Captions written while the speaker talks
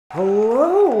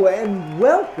Hello and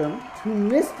welcome to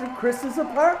Mr. Chris's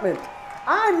apartment.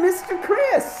 I'm Mr.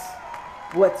 Chris.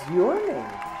 What's your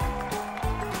name?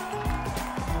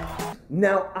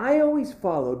 Now, I always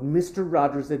followed Mr.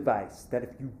 Rogers' advice that if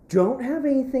you don't have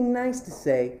anything nice to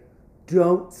say,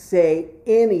 don't say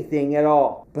anything at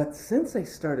all. But since I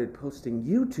started posting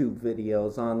YouTube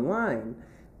videos online,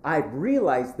 I've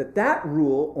realized that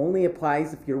rule only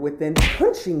applies if you're within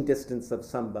punching distance of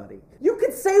somebody. You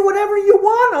can say whatever you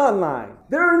want online.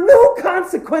 There are no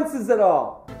consequences at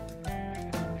all.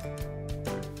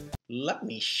 Let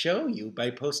me show you by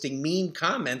posting mean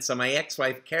comments on my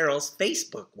ex-wife Carol's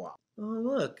Facebook wall. Oh,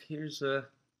 look, here's a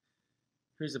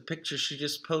picture she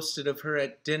just posted of her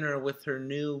at dinner with her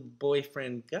new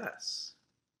boyfriend Gus.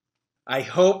 I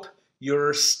hope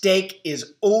your steak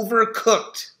is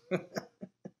overcooked.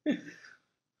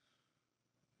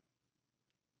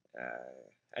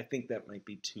 I think that might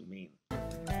be too mean.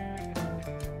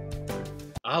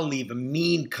 I'll leave a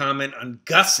mean comment on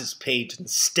Gus's page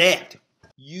instead.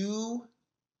 You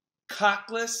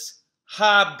cockless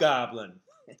hobgoblin.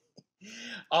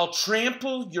 I'll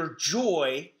trample your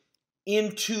joy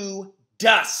into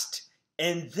dust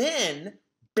and then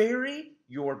bury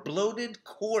your bloated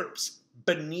corpse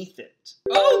beneath it.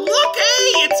 Oh, look,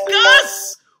 hey, it's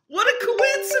Gus! What a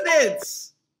coincidence!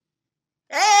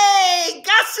 Hey,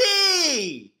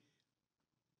 Gussie!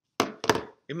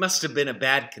 It must have been a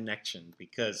bad connection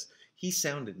because he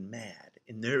sounded mad,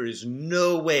 and there is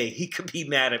no way he could be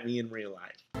mad at me in real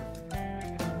life.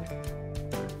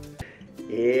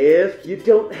 If you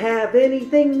don't have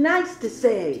anything nice to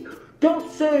say,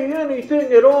 don't say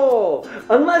anything at all.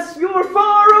 Unless you're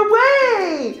far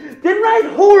away, then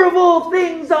write horrible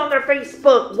things on their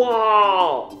Facebook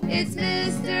wall. It's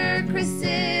Mr.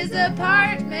 Chris's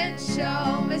apartment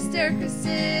show. Mr.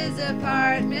 Chris's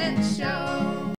apartment show.